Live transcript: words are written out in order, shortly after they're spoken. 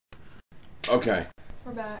Okay.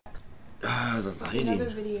 We're back. The lighting. Another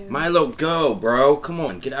video. Milo, go, bro. Come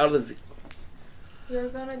on, get out of the... You're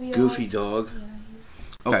gonna be Goofy dog. Yeah,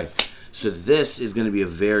 okay, so this is going to be a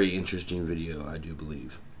very interesting video, I do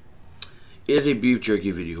believe. It is a beef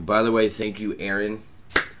jerky video. By the way, thank you, Aaron,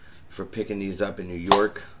 for picking these up in New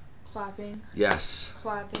York. Clapping. Yes.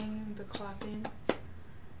 Clapping. The clapping.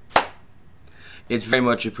 It's very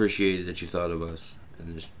much appreciated that you thought of us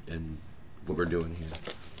and what we're doing here.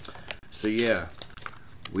 So yeah,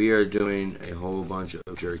 we are doing a whole bunch of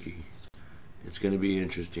jerky. It's going to be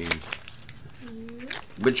interesting. Yeah.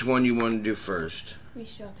 Which one you want to do first? We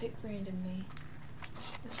shall pick randomly.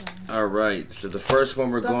 This one. Alright, so the first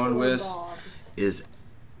one we're going with Bob's. is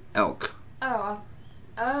elk. Oh,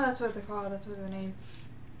 that's what they're called. That's what they're named.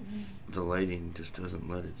 The lighting just doesn't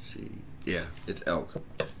let it see. Yeah, it's elk.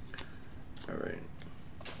 Alright.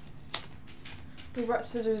 We brought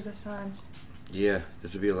scissors this time. Yeah,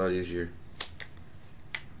 this would be a lot easier.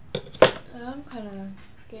 I'm kind of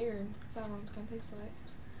scared. Because I don't know what it's going to taste like.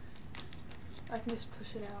 I can just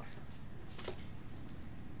push it out.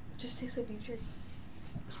 It just tastes like beef jerky.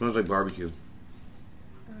 It smells like barbecue.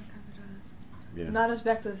 Oh, it kind of does. Yeah. Not us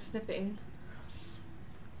back to the sniffing.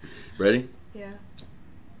 Ready? Yeah.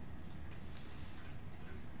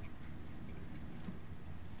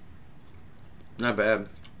 Not bad.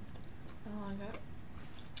 I don't like it.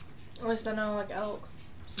 At least I know I like elk.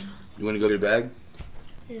 You want to go get a bag?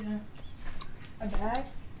 Yeah. A bag?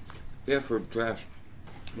 Yeah, for trash.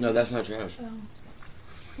 No, that's not trash. Oh.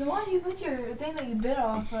 Then why do you put your thing that you bit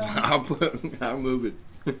off? I'll move it.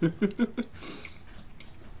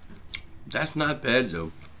 That's not bad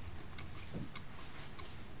though.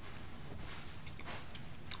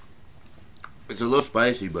 It's a little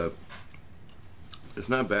spicy, but it's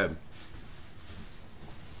not bad.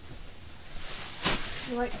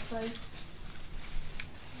 You like spice?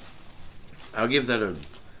 I'll give that an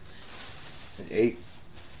 8.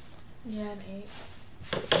 Yeah, an 8.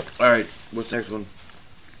 Alright, what's the next one?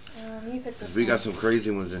 You pick this We one. got some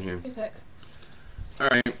crazy ones in here. You pick.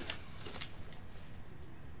 Alright.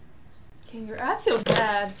 Kangaroo. I feel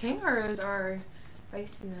bad. Kangaroos are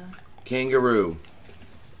spicy now. Kangaroo.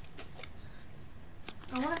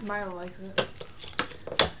 I wonder if Milo likes it.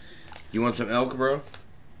 You want some elk, bro?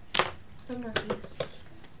 Look at my face.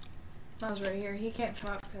 Milo's right here. He can't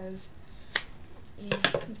come up because he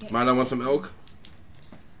can't. Milo want some elk?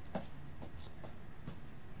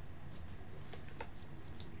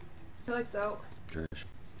 He likes elk. Trash.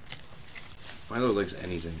 Milo likes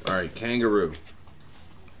anything. Alright, kangaroo.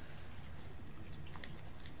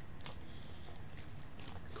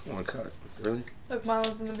 Come on, cut. Really? Look,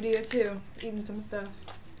 Milo's in the video too, eating some stuff.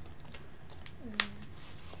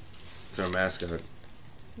 It's our mascot.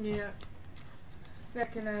 Yeah.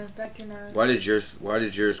 Back your nose, back your nose. Why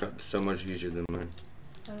did yours got so much easier than mine?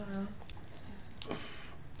 I don't know.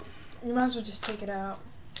 You might as well just take it out.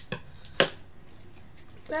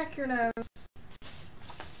 Back your nose.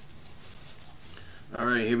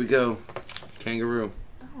 Alright, here we go. Kangaroo.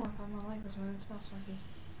 I don't know if I'm gonna like this one. It smells funky.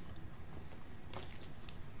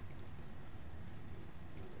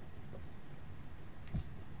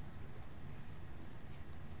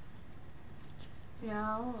 Yeah,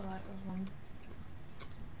 I don't really like this one.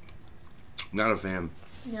 Not a fan.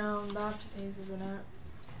 No, the aftertaste is in it.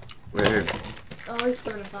 Right here. At least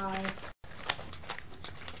give it a 5.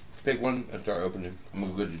 Pick one and start opening. I'm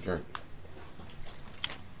gonna go get a drink.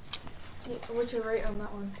 Yeah, what's your rate on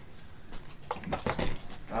that one?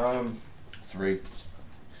 3.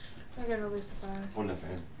 I got at least a 5. Wasn't a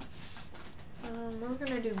fan. We're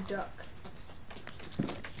gonna do duck.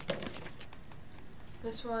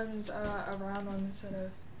 This one's a round one instead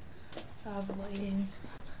of the lighting.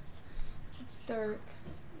 It's dark.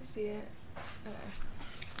 You see it?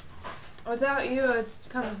 Okay. Without you, it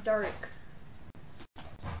comes dark.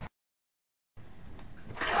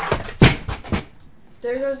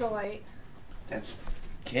 There goes the light. That's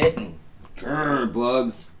kitten. Grr,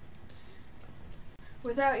 bugs.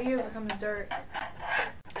 Without you, it becomes dark.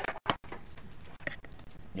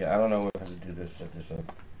 Yeah, I don't know how to do this. Set this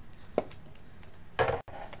up.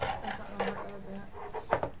 That's not gonna work like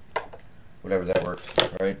that. Whatever that works,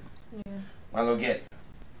 right? Yeah. Milo, get.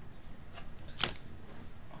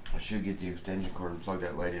 I should get the extension cord and plug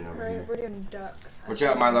that light in over Right, here. we're doing duck. Watch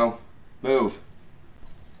out, Milo. Move.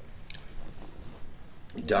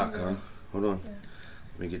 Duck, huh? Hold on. Yeah.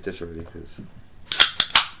 Let me get this ready, because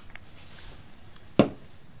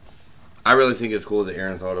I really think it's cool that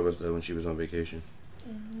Erin thought of us though when she was on vacation.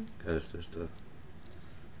 Got us this stuff.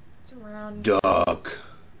 It's a round. Duck.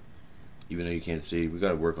 Even though you can't see, we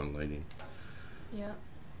gotta work on lighting. Yeah.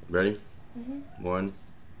 Ready? 1, 1,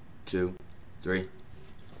 2, 3.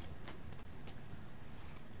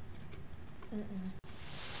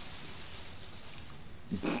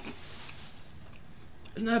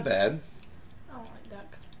 It's not bad. I don't like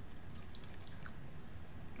duck.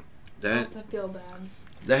 That I feel bad.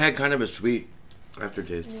 That had kind of a sweet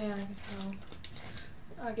aftertaste. Yeah, I can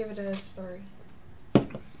tell. I'll give it a 3.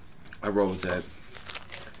 I roll with that.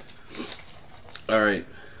 All right.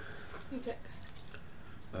 You pick.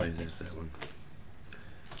 Oh, yeah, that's that one.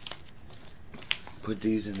 Put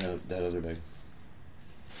these in that other bag.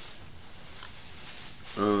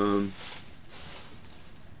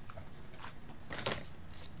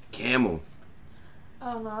 Camel.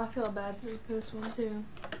 Oh no, I feel bad for this one too.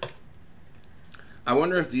 I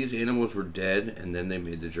wonder if these animals were dead and then they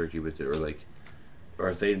made the jerky with it, or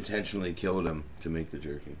if they intentionally killed them to make the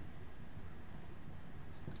jerky.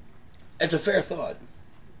 It's a fair thought.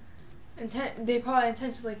 They probably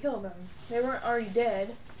intentionally killed them. They weren't already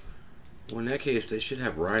dead. Well, in that case, they should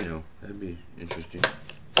have rhino. That'd be interesting.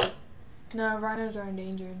 No, rhinos are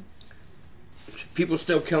endangered. People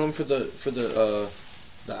still kill them for the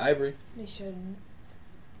ivory. They shouldn't.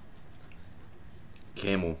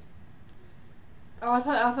 Camel. Oh, I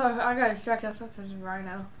thought I got distracted. I thought this was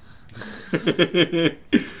rhino.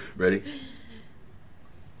 Ready?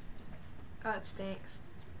 Oh, it stinks.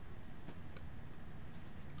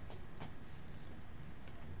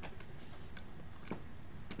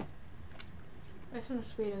 This one's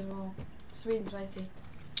sweet as well. Sweet and spicy.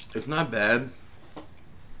 It's not bad.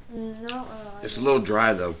 No, It's a little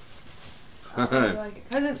dry though. I really like it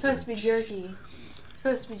because it's supposed to be jerky. It's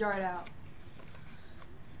supposed to be dried out.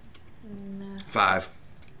 Nah. 5.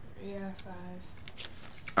 Yeah, 5.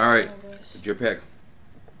 All right, it's your pick.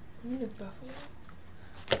 I need a buffalo.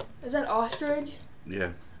 Is that ostrich?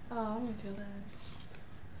 Yeah. Oh, I'm gonna feel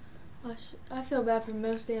bad. I feel bad for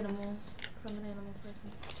most animals because I'm an animal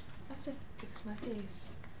person. I have to fix my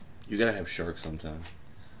face. You gotta have shark sometime.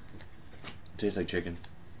 Tastes like chicken.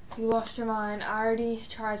 You lost your mind. I already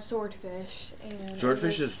tried swordfish and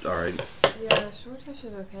Swordfish is alright. yeah, swordfish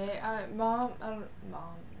is okay. Mom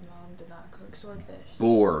did not cook swordfish.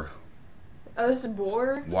 Boar. Oh, this is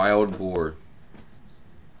boar? Wild boar.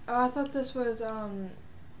 Oh, I thought this was No.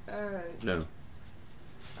 I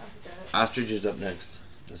forgot. Ostrich is up next.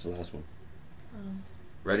 That's the last one.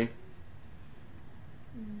 Ready?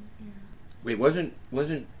 Yeah. Wait, wasn't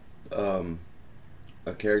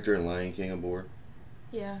a character in Lion King a boar?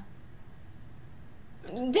 Yeah.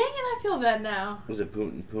 Dang it, I feel bad now. Was it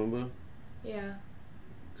Pumbaa? Yeah.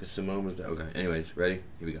 Because Simone was there. Okay. Anyways, ready?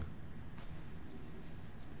 Here we go.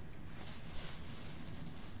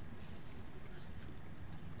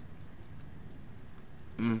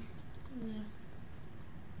 Yeah.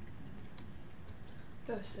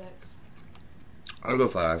 Go 6. I'll go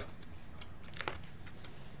 5.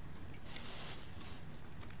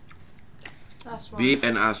 Last one. Beef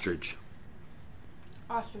and ostrich.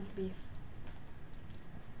 Ostrich beef.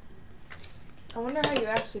 I wonder how you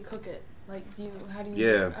actually cook it. Like, how do you?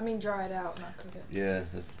 Yeah. I mean, dry it out, not cook it. Yeah,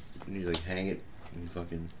 you like hang it and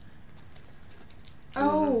fucking.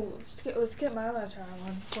 Oh, let's get Milo to try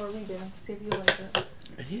one before we do. See if he likes it.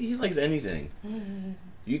 He likes anything.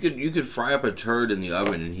 You could fry up a turd in the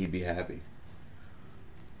oven and he'd be happy.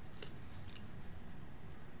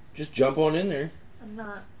 Just jump on in there. I'm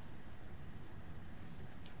not.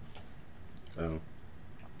 Oh.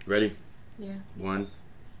 Ready? Yeah. 1,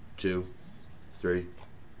 2, 3.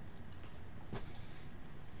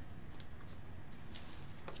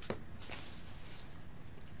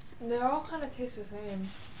 They all kind of taste the same.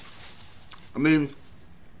 I mean,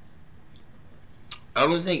 I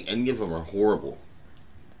don't think any of them are horrible.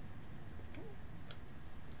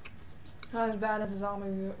 Not as bad as a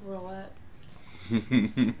zombie roulette.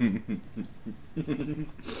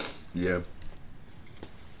 Yeah.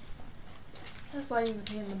 This lighting's a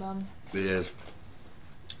pain in the bum. It is.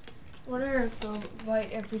 I wonder if the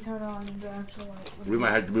light, if we turn on the actual light. We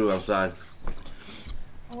might have to move outside.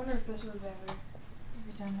 I wonder if this was better. If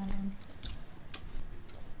we turn that on.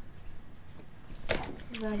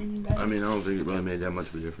 Is that any better? I mean, I don't think it really made that much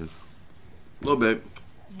of a difference. A little bit,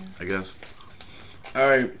 Yeah. I guess.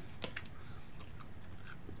 Alright.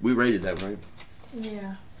 We rated that, right?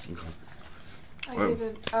 Yeah. Okay. I gave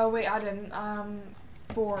it. Oh wait, I didn't.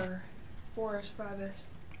 4. 4-ish, 5-ish.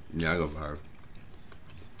 Yeah, I go 5.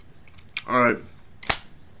 Alright.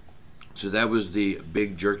 So that was the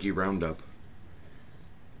Big Jerky Roundup.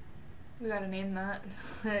 We gotta name that.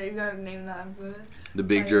 You gotta name that. The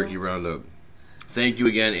Big Jerky Roundup. Thank you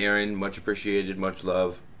again, Aaron. Much appreciated. Much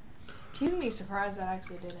love. You'd be surprised that I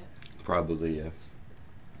actually did it. Probably, yeah.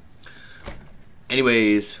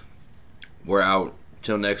 Anyways, we're out.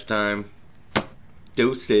 Till next time.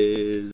 Deuces.